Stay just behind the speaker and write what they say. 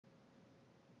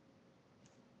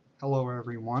Hello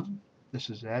everyone,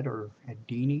 this is Ed or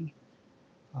Eddini,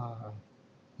 a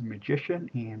magician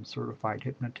and certified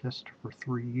hypnotist for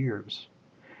 3 years.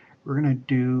 We're going to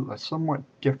do a somewhat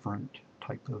different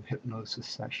type of hypnosis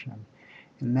session,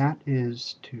 and that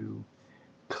is to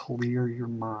clear your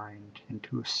mind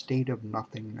into a state of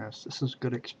nothingness. This is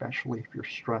good especially if you're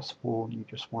stressful and you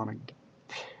just want to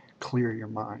clear your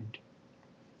mind,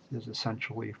 is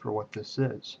essentially for what this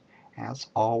is. As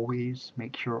always,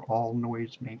 make sure all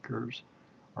noisemakers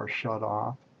are shut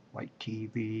off, like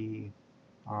TV,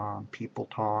 people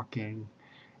talking.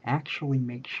 Actually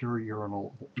make sure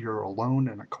you're alone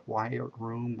in a quiet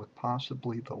room with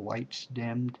possibly the lights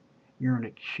dimmed. You're in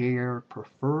a chair,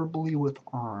 preferably with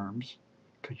arms,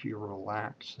 because you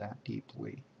relax that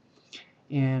deeply.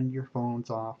 And your phone's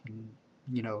off, and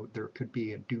there could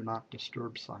be a do not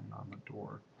disturb sign on the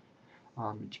door.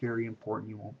 It's very important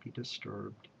you won't be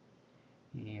disturbed.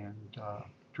 And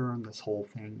during this whole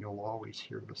thing, you'll always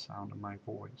hear the sound of my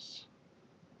voice.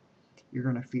 You're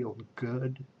going to feel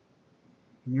good,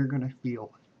 and you're going to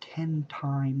feel 10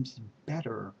 times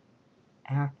better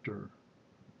after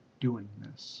doing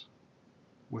this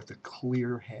with a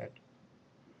clear head,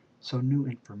 so new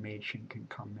information can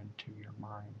come into your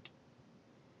mind,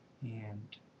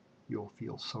 and you'll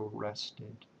feel so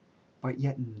rested, but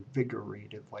yet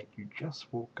invigorated, like you just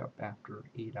woke up after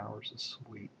 8 hours of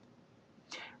sleep.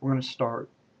 We're going to start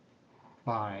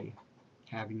by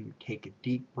having you take a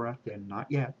deep breath in, not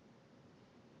yet,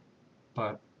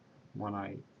 but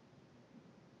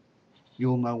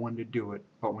you'll know when to do it,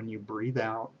 but when you breathe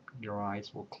out, your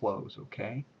eyes will close,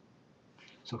 okay?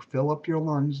 So fill up your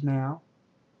lungs now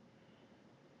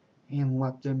and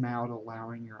let them out,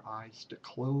 allowing your eyes to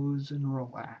close and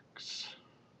relax.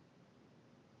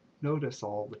 Notice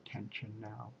all the tension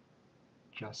now,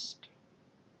 just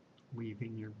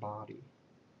leaving your body.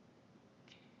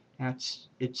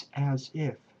 It's as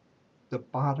if the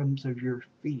bottoms of your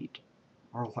feet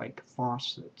are like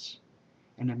faucets,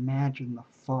 and imagine the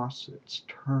faucets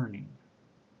turning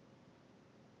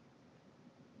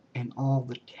and all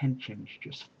the tensions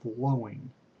just flowing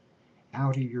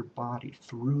out of your body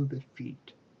through the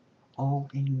feet. All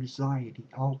anxiety,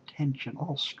 all tension,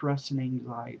 all stress and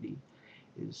anxiety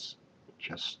is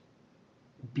just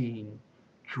being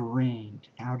drained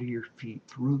out of your feet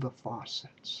through the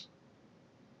faucets.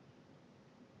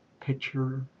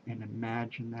 Picture and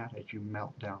imagine that as you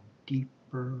melt down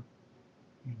deeper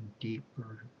and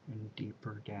deeper and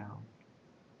deeper down.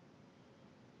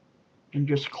 And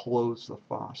just close the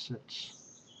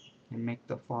faucets and make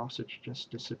the faucets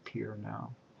just disappear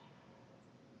now.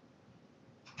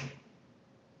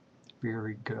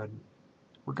 Very good.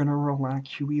 We're going to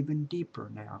relax you even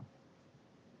deeper now.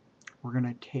 We're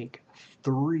going to take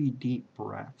 3 deep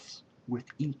breaths. With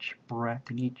each breath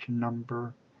and each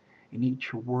number and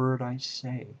each word I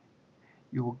say,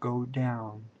 you'll go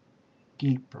down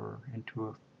deeper into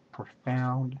a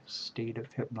profound state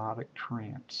of hypnotic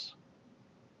trance.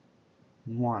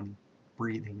 1.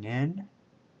 Breathing in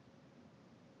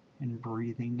and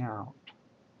breathing out.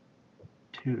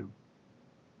 2.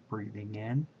 Breathing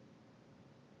in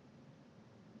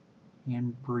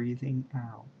and breathing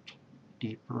out.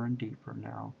 Deeper and deeper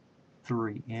now.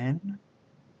 3. In,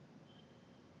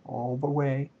 all the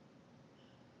way,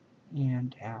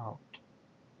 and out.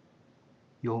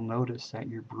 You'll notice that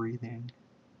your breathing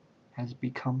has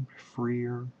become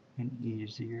freer and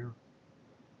easier,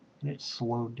 and it's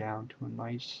slowed down to a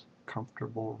nice,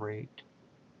 comfortable rate,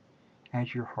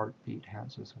 as your heartbeat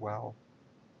has as well.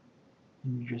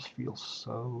 And you just feel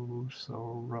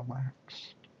so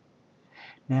relaxed.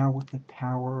 Now, with the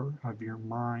power of your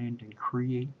mind and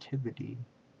creativity,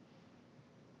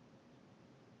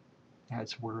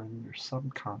 as we're in your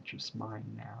subconscious mind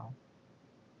now,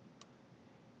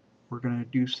 we're going to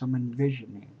do some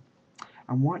envisioning.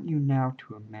 I want you now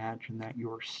to imagine that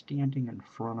you are standing in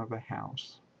front of a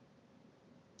house.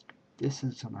 This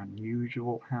is an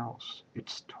unusual house.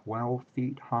 It's 12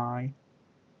 feet high,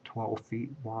 12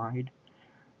 feet wide,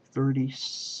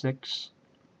 36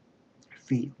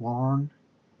 feet long.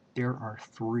 There are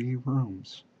 3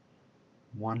 rooms,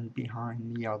 one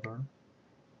behind the other,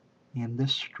 and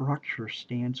this structure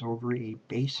stands over a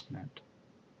basement.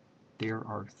 There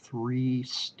are 3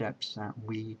 steps that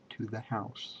lead to the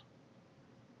house.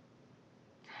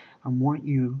 I want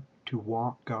you to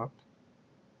walk up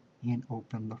and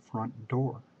open the front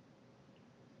door.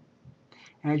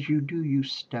 As you do, you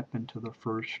step into the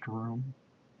first room.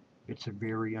 It's a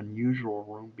very unusual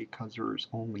room because there is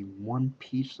only one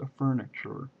piece of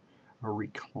furniture, a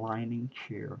reclining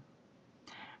chair.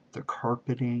 The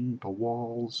carpeting, the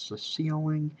walls, the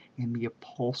ceiling, and the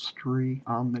upholstery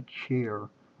on the chair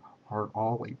are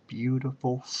all a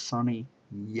beautiful sunny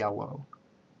yellow.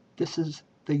 This is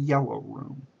the yellow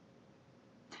room.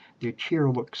 The chair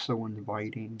looks so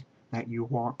inviting that you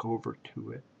walk over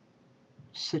to it,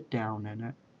 sit down in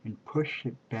it, and push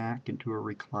it back into a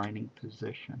reclining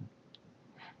position.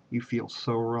 You feel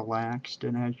so relaxed,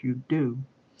 and as you do,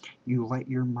 you let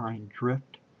your mind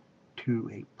drift to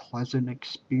a pleasant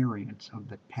experience of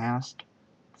the past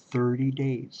 30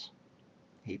 days.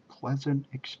 A pleasant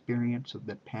experience of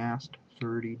the past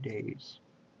 30 days.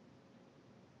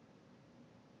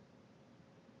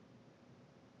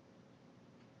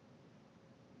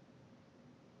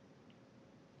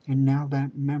 And now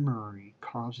that memory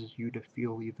causes you to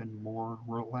feel even more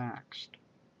relaxed.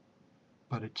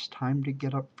 But it's time to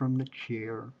get up from the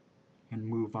chair and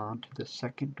move on to the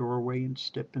second doorway and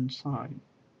step inside.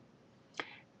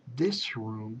 This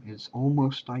room is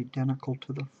almost identical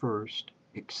to the first,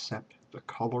 except the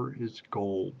color is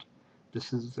gold.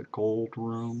 This is the gold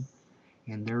room,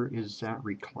 and there is that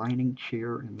reclining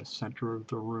chair in the center of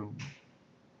the room.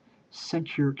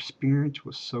 Since your experience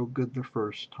was so good the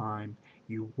first time,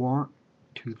 you walk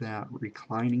to that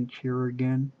reclining chair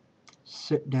again,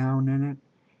 sit down in it,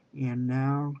 and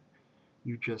now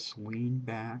you just lean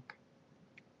back.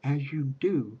 As you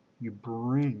do, you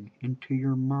bring into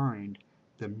your mind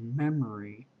the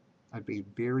memory of a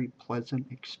very pleasant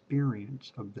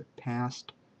experience of the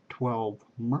past 12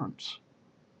 months,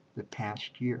 the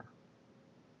past year.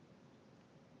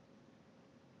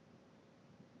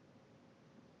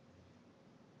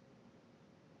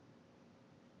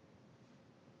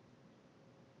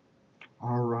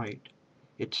 All right,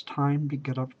 it's time to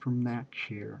get up from that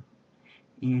chair,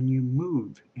 and you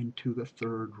move into the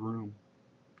third room.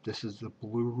 This is the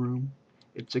blue room.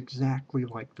 It's exactly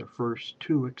like the first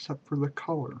two except for the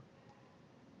color.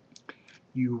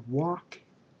 You walk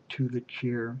to the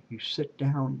chair, you sit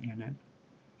down in it,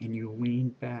 and you lean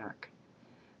back.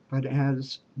 But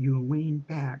as you lean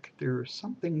back, there is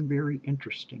something very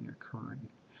interesting occurring.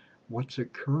 What's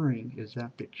occurring is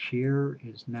that the chair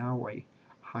is now a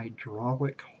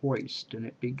hydraulic hoist, and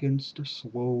it begins to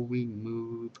slowly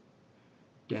move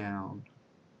down.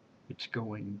 It's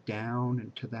going down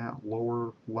into that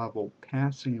lower level,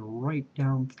 passing right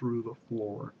down through the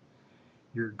floor.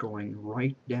 You're going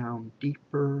right down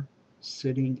deeper,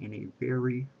 sitting in a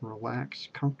very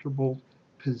relaxed, comfortable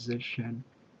position.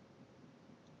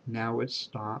 Now it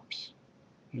stops,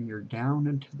 and you're down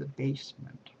into the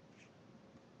basement.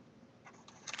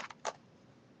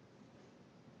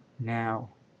 Now,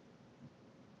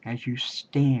 as you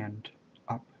stand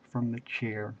up from the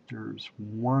chair, there's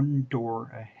one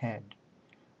door ahead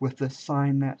with a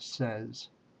sign that says,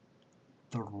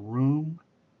 "The Room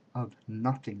of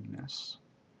Nothingness."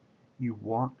 You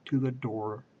walk to the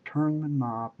door, turn the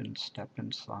knob, and step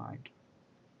inside.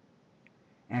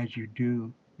 As you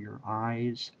do, your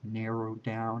eyes narrow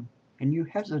down, and you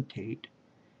hesitate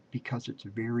because it's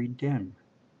very dim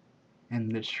in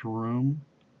this room,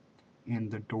 and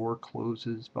the door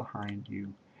closes behind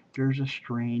you. There's a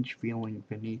strange feeling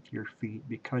beneath your feet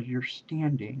because you're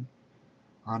standing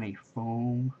on a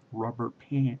foam rubber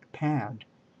pad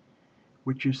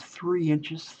which is 3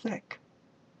 inches thick.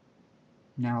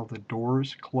 Now the door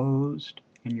is closed,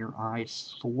 and your eyes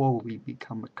slowly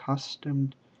become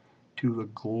accustomed to the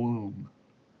gloom.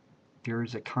 There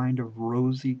is a kind of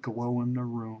rosy glow in the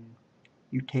room.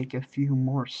 You take a few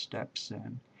more steps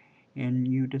in, and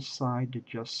you decide to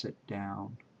just sit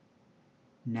down.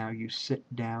 Now you sit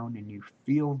down and you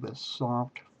feel the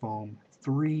soft foam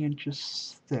 3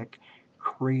 inches thick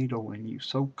cradling you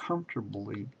so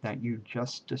comfortably that you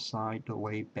just decide to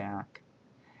lay back.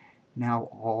 Now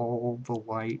all the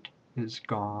light is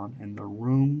gone and the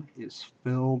room is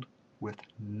filled with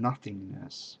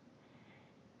nothingness.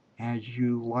 As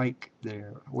you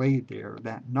lay there,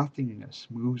 that nothingness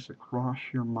moves across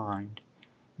your mind.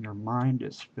 Your mind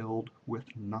is filled with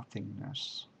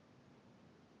nothingness.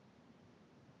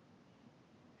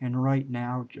 And right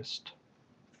now, just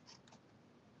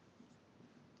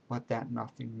let that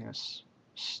nothingness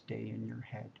stay in your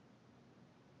head.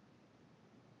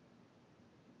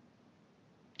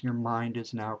 Your mind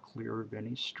is now clear of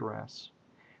any stress.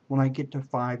 When I get to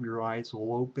 5, your eyes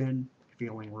will open,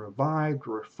 feeling revived,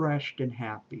 refreshed, and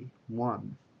happy.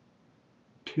 1,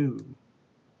 2,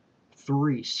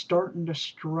 3, starting to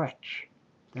stretch.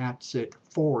 That's it.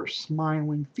 4,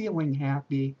 smiling, feeling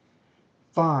happy.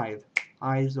 5,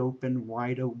 eyes open,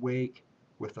 wide awake,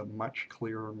 with a much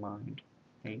clearer mind.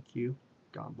 Thank you.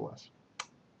 God bless.